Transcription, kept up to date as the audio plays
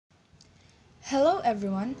Hello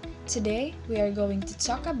everyone! Today we are going to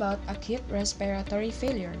talk about acute respiratory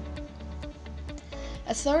failure.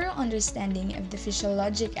 A thorough understanding of the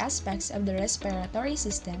physiologic aspects of the respiratory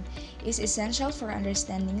system is essential for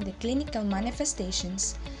understanding the clinical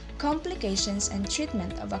manifestations, complications, and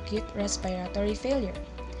treatment of acute respiratory failure.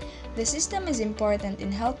 The system is important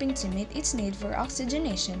in helping to meet its need for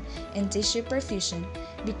oxygenation and tissue perfusion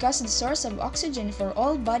because the source of oxygen for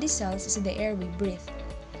all body cells is the air we breathe.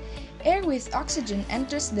 Air with oxygen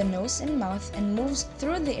enters the nose and mouth and moves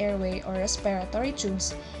through the airway or respiratory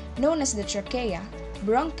tubes, known as the trachea,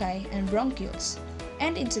 bronchi, and bronchioles,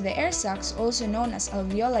 and into the air sacs, also known as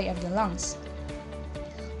alveoli of the lungs.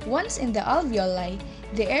 Once in the alveoli,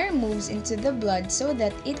 the air moves into the blood so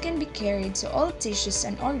that it can be carried to all tissues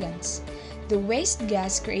and organs. The waste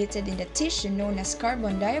gas created in the tissue, known as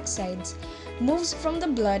carbon dioxide, moves from the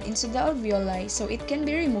blood into the alveoli so it can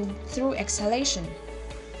be removed through exhalation.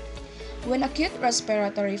 When acute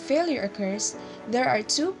respiratory failure occurs, there are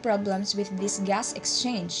two problems with this gas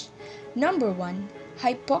exchange. Number 1,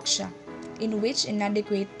 hypoxia, in which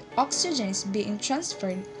inadequate oxygen is being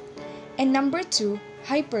transferred, and number 2,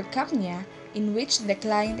 hypercapnia, in which the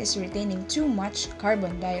client is retaining too much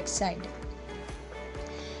carbon dioxide.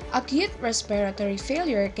 Acute respiratory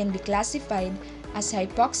failure can be classified as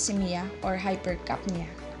hypoxemia or hypercapnia.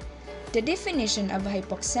 The definition of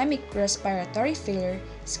hypoxemic respiratory failure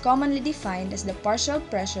is commonly defined as the partial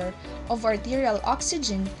pressure of arterial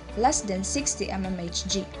oxygen less than 60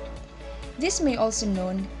 mmHg. This may also be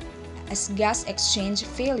known as gas exchange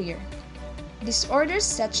failure. Disorders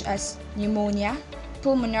such as pneumonia,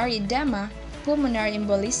 pulmonary edema, pulmonary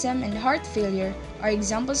embolism, and heart failure are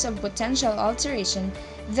examples of potential alteration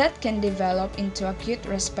that can develop into acute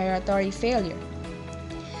respiratory failure.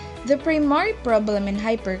 The primary problem in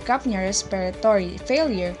hypercapnia respiratory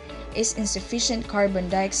failure is insufficient carbon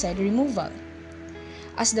dioxide removal.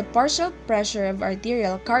 As the partial pressure of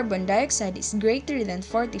arterial carbon dioxide is greater than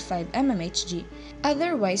 45 mmHg,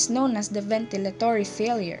 otherwise known as the ventilatory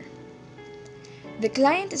failure, the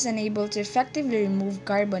client is unable to effectively remove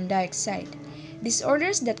carbon dioxide.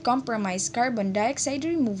 Disorders that compromise carbon dioxide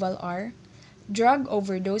removal are drug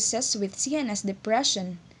overdoses with CNS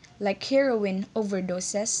depression, like heroin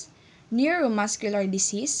overdoses, neuromuscular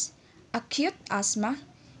disease, acute asthma,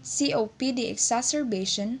 COPD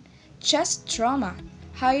exacerbation, chest trauma,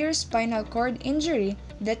 higher spinal cord injury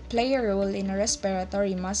that play a role in a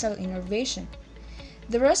respiratory muscle innervation.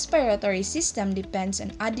 The respiratory system depends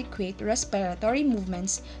on adequate respiratory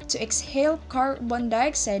movements to exhale carbon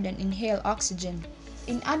dioxide and inhale oxygen.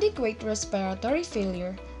 In adequate respiratory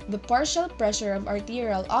failure, the partial pressure of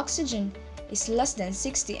arterial oxygen is less than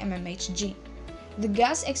 60 mmHg. The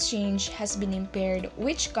gas exchange has been impaired,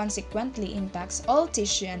 which consequently impacts all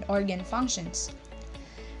tissue and organ functions.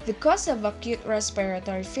 The cause of acute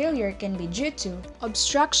respiratory failure can be due to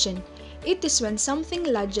obstruction. It is when something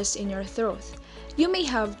lodges in your throat. You may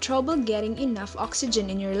have trouble getting enough oxygen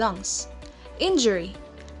in your lungs. Injury.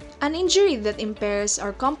 An injury that impairs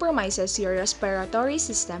or compromises your respiratory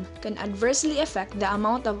system can adversely affect the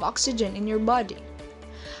amount of oxygen in your body.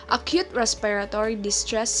 Acute respiratory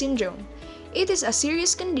distress syndrome. It is a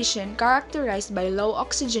serious condition characterized by low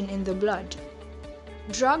oxygen in the blood.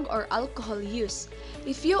 Drug or alcohol use.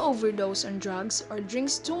 If you overdose on drugs or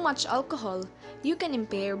drinks too much alcohol, you can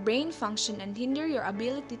impair brain function and hinder your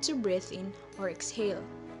ability to breathe in or exhale.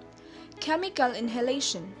 Chemical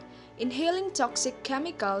inhalation. Inhaling toxic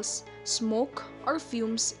chemicals, smoke, or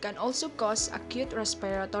fumes can also cause acute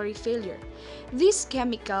respiratory failure. These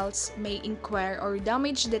chemicals may inquire or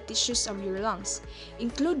damage the tissues of your lungs,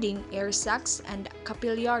 including air sacs and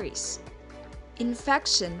capillaries.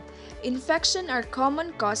 Infection. Infection are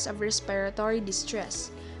common cause of respiratory distress.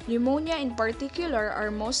 Pneumonia in particular are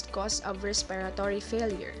most cause of respiratory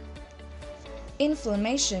failure.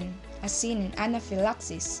 Inflammation, as seen in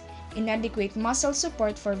anaphylaxis. Inadequate muscle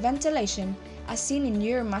support for ventilation, as seen in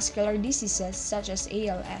neuromuscular diseases such as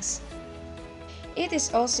ALS. It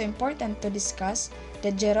is also important to discuss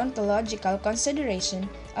the gerontological consideration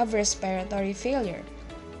of respiratory failure.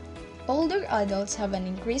 Older adults have an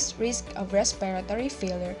increased risk of respiratory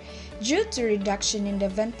failure due to reduction in the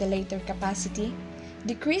ventilator capacity,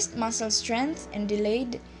 decreased muscle strength, and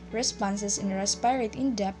delayed responses in respirate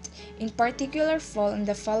in depth, in particular fall in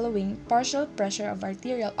the following: partial pressure of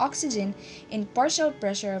arterial oxygen and partial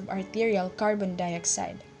pressure of arterial carbon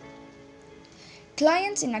dioxide.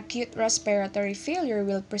 Clients in acute respiratory failure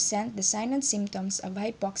will present the signs and symptoms of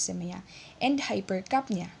hypoxemia and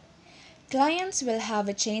hypercapnia. Clients will have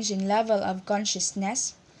a change in level of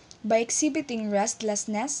consciousness by exhibiting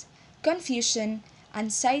restlessness, confusion,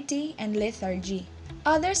 anxiety, and lethargy.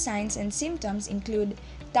 Other signs and symptoms include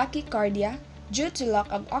tachycardia due to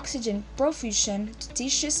lack of oxygen profusion to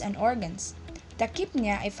tissues and organs,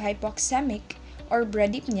 tachypnea if hypoxemic, or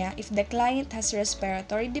bradypnea if the client has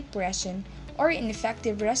respiratory depression or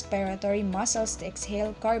ineffective respiratory muscles to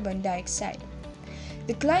exhale carbon dioxide.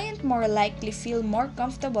 The client more likely feel more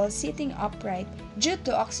comfortable sitting upright due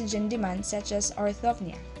to oxygen demand such as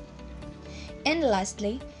orthopnea. And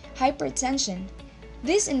lastly, hypertension.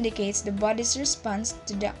 This indicates the body's response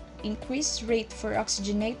to the increased rate for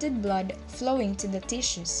oxygenated blood flowing to the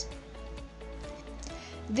tissues.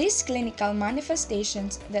 These clinical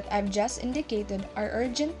manifestations that I've just indicated are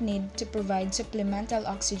urgent need to provide supplemental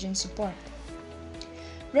oxygen support.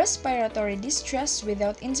 Respiratory distress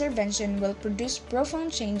without intervention will produce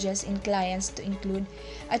profound changes in clients to include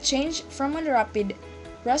a change from a rapid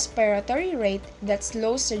respiratory rate that's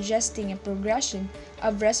slow, suggesting a progression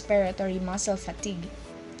of respiratory muscle fatigue.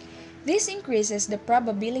 This increases the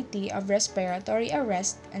probability of respiratory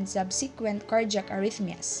arrest and subsequent cardiac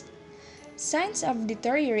arrhythmias. Signs of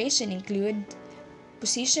deterioration include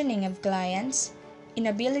positioning of clients,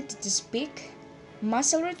 inability to speak,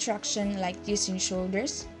 muscle retraction like using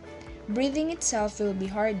shoulders, breathing itself will be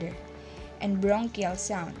harder, and bronchial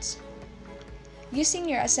sounds. Using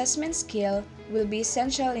your assessment scale will be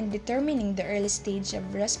essential in determining the early stage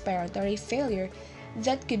of respiratory failure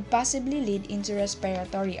that could possibly lead into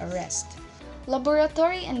respiratory arrest.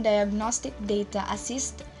 Laboratory and diagnostic data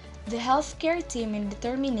assist the healthcare team in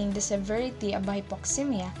determining the severity of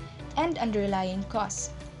hypoxemia and underlying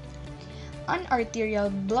cause. An arterial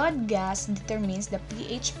blood gas determines the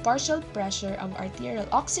pH partial pressure of arterial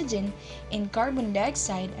oxygen in carbon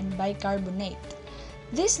dioxide and bicarbonate.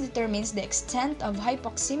 This determines the extent of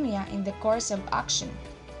hypoxemia in the course of action.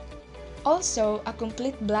 Also, a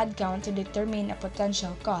complete blood count to determine a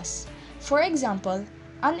potential cause. For example,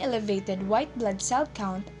 an elevated white blood cell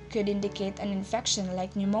count could indicate an infection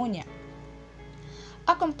like pneumonia.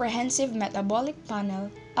 A comprehensive metabolic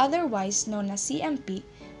panel, otherwise known as CMP,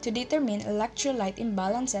 to determine electrolyte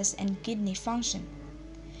imbalances and kidney function.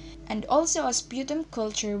 And also a sputum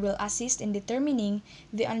culture will assist in determining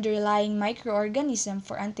the underlying microorganism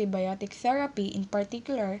for antibiotic therapy, in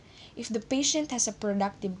particular if the patient has a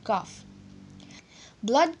productive cough.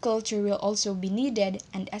 Blood culture will also be needed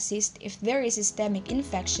and assist if there is systemic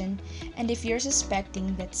infection and if you're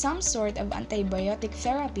suspecting that some sort of antibiotic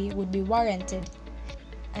therapy would be warranted.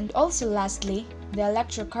 And also lastly, the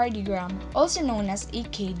electrocardiogram, also known as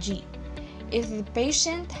EKG, if the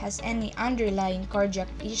patient has any underlying cardiac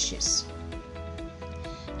issues.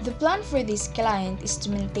 The plan for this client is to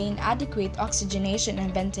maintain adequate oxygenation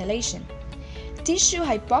and ventilation. Tissue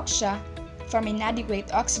hypoxia from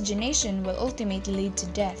inadequate oxygenation will ultimately lead to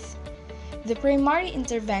death. The primary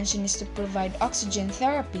intervention is to provide oxygen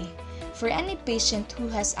therapy for any patient who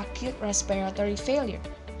has acute respiratory failure.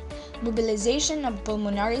 Mobilization of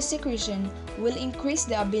pulmonary secretion will increase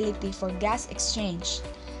the ability for gas exchange.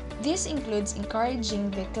 This includes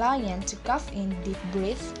encouraging the client to cough in deep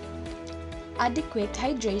breath, adequate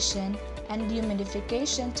hydration, and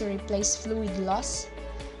humidification to replace fluid loss,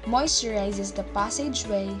 moisturizes the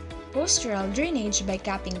passageway, postural drainage by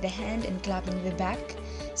cupping the hand and clapping the back,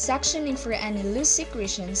 suctioning for any loose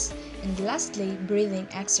secretions, and lastly, breathing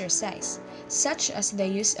exercise, such as the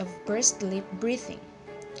use of pursed lip breathing.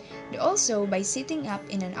 Also, by sitting up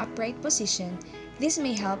in an upright position, this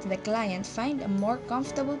may help the client find a more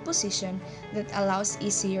comfortable position that allows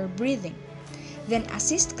easier breathing. Then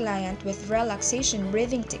assist client with relaxation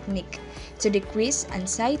breathing technique to decrease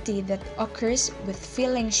anxiety that occurs with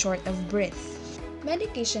feeling short of breath.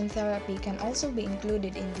 Medication therapy can also be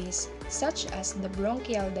included in this, such as the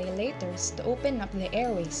bronchial dilators to open up the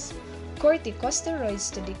airways,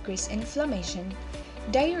 corticosteroids to decrease inflammation,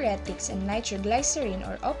 diuretics and nitroglycerin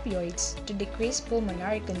or opioids to decrease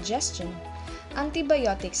pulmonary congestion,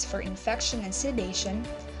 antibiotics for infection and sedation,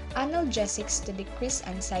 analgesics to decrease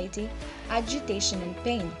anxiety, agitation, and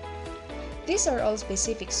pain. These are all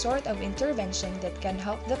specific sort of intervention that can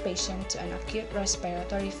help the patient to an acute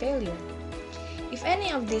respiratory failure. If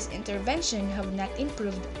any of these interventions have not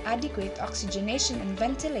improved adequate oxygenation and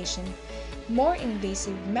ventilation, more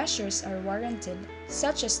invasive measures are warranted,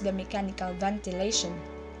 such as the mechanical ventilation.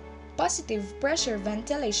 Positive pressure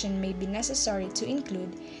ventilation may be necessary to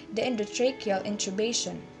include the endotracheal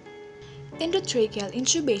intubation. Endotracheal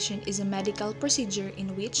intubation is a medical procedure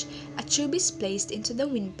in which a tube is placed into the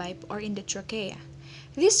windpipe or in the trachea.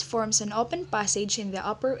 This forms an open passage in the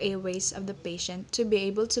upper airways of the patient to be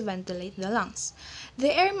able to ventilate the lungs.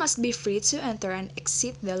 The air must be free to enter and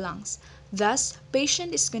exit the lungs. Thus,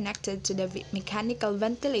 patient is connected to the mechanical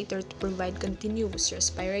ventilator to provide continuous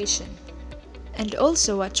respiration. and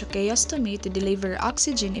also a tracheostomy to deliver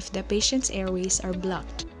oxygen if the patient's airways are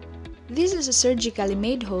blocked. This is a surgically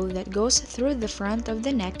made hole that goes through the front of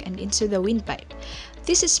the neck and into the windpipe.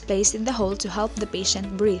 This is placed in the hole to help the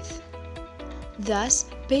patient breathe. Thus,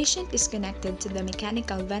 patient is connected to the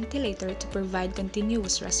mechanical ventilator to provide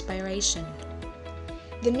continuous respiration.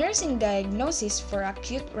 The nursing diagnosis for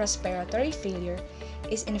acute respiratory failure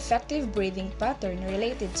is ineffective breathing pattern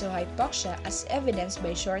related to hypoxia as evidenced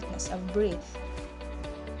by shortness of breath,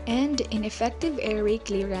 and ineffective airway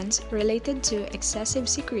clearance related to excessive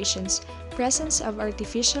secretions, presence of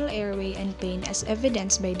artificial airway and pain as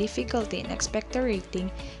evidenced by difficulty in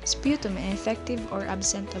expectorating, sputum ineffective or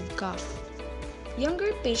absent of cough.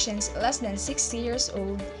 Younger patients less than 60 years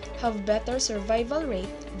old have better survival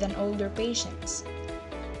rate than older patients.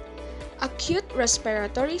 Acute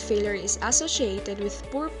respiratory failure is associated with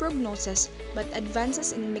poor prognosis, but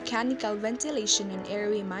advances in mechanical ventilation and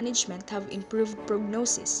airway management have improved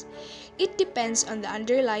prognosis. It depends on the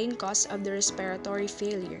underlying cause of the respiratory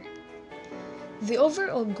failure. The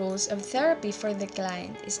overall goals of therapy for the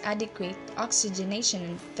client is adequate oxygenation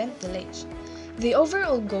and ventilation. The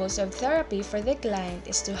overall goals of therapy for the client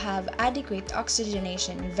is to have adequate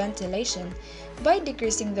oxygenation and ventilation by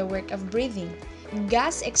decreasing the work of breathing,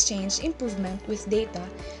 gas exchange improvement with data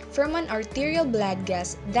from an arterial blood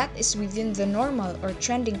gas that is within the normal or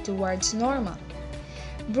trending towards normal.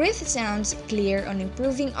 Breath sounds clear on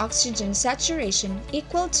improving oxygen saturation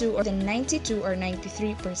equal to or than 92 or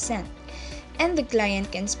 93%, and the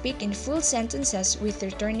client can speak in full sentences with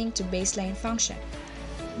returning to baseline function.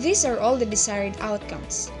 These are all the desired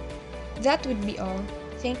outcomes. That would be all.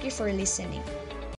 Thank you for listening.